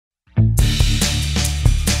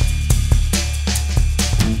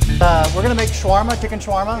we're gonna make shawarma, chicken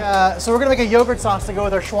shawarma. So we're gonna make a yogurt sauce to go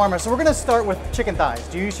with our shawarma. So we're gonna start with chicken thighs.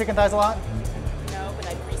 Do you use chicken thighs a lot? No, but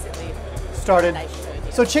I've recently started. I should,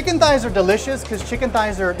 yeah. So chicken thighs are delicious because chicken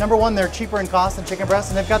thighs are, number one, they're cheaper in cost than chicken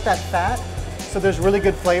breasts, and they've got that fat, so there's really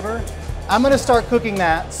good flavor. I'm gonna start cooking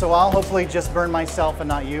that, so I'll hopefully just burn myself and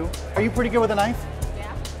not you. Are you pretty good with a knife?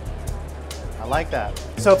 Yeah. I like that.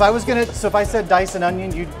 So if I said dice an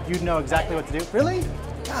onion, you'd know exactly what to do. Really?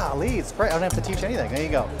 Golly, it's great. I don't have to teach anything. There you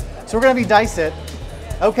go. So we're gonna dice it.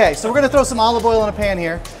 Okay, so we're gonna throw some olive oil in a pan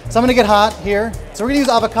here. So I'm gonna get hot here. So we're gonna use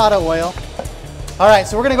avocado oil. All right,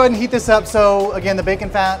 so we're gonna go ahead and heat this up. So again, the bacon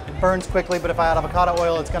fat burns quickly, but if I add avocado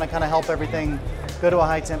oil, it's gonna kind of help everything go to a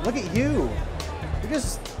high temp. Look at you. You're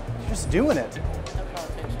just doing it.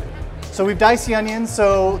 So we've diced the onions,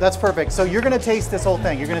 so that's perfect. So you're gonna taste this whole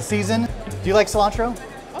thing. You're gonna season. Do you like cilantro?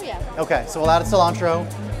 Oh yeah. Okay, so we'll add cilantro,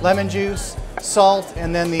 lemon juice, salt,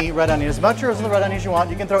 and then the red onion. As much as the red onion as you want.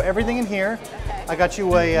 You can throw everything in here. Okay. I got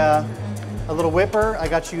you a little whipper. I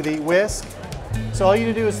got you the whisk. So all you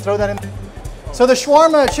need to do is throw that in. So the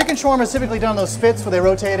shawarma, chicken shawarma is typically done on those spits where they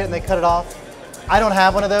rotate it and they cut it off. I don't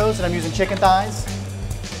have one of those, and I'm using chicken thighs.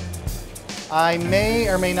 I may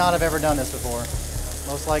or may not have ever done this before.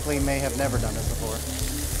 Most likely may have never done this before.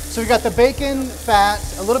 So we got the bacon, fat,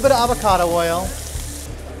 a little bit of avocado oil.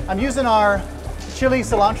 I'm using our Chili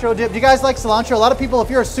Cilantro Dip. Do you guys like cilantro? A lot of people, if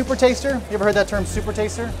you're a super taster, you ever heard that term, super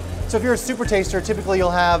taster? So if you're a super taster, typically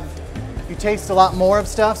you taste a lot more of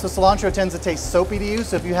stuff. So cilantro tends to taste soapy to you.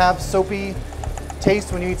 So if you have soapy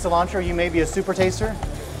taste when you eat cilantro, you may be a super taster.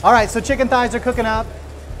 All right, so chicken thighs are cooking up.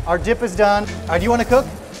 Our dip is done. All right, do you want to cook?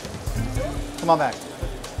 Come on back.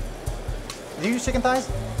 Do you use chicken thighs?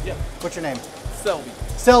 Yeah. What's your name? Selby.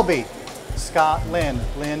 Selby. Scott,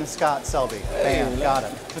 Lynn, Scott, Selby. Bam, got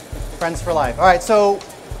it. Friends for life. All right, so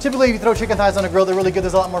typically if you throw chicken thighs on a grill, they're really good.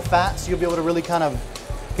 There's a lot more fat, so you'll be able to really kind of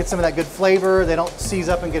get some of that good flavor. They don't seize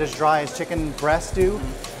up and get as dry as chicken breasts do,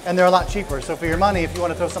 and they're a lot cheaper. So for your money, if you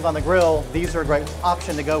want to throw something on the grill, these are a great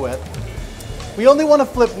option to go with. We only want to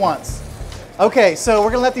flip once. Okay, so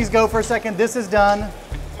we're gonna let these go for a second. This is done.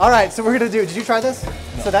 All right, so we're gonna do, did you try this?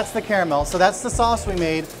 No. So that's the caramel. So that's the sauce we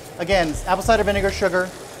made. Again, apple cider vinegar, sugar,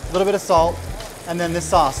 a little bit of salt, and then this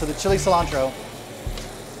sauce, so the chili cilantro.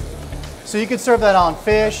 So you could serve that on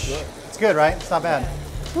fish. It's good, right? It's not bad.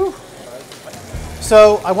 Whew.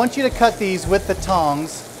 So I want you to cut these with the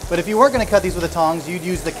tongs, but if you weren't gonna cut these with the tongs, you'd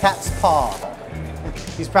use the cat's paw.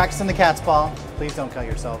 He's practicing the cat's paw. Please don't cut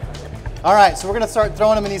yourself. All right, so we're gonna start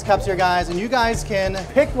throwing them in these cups here, guys, and you guys can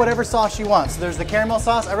pick whatever sauce you want. So there's the caramel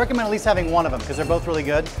sauce. I recommend at least having one of them because they're both really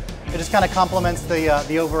good. It just kind of complements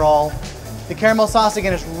the overall. The caramel sauce,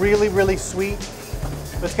 again, is really, really sweet.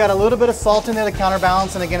 But it's got a little bit of salt in there to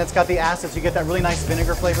counterbalance, and again, it's got the acids. You get that really nice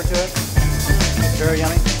vinegar flavor to it. Very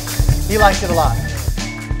yummy. He liked it a lot.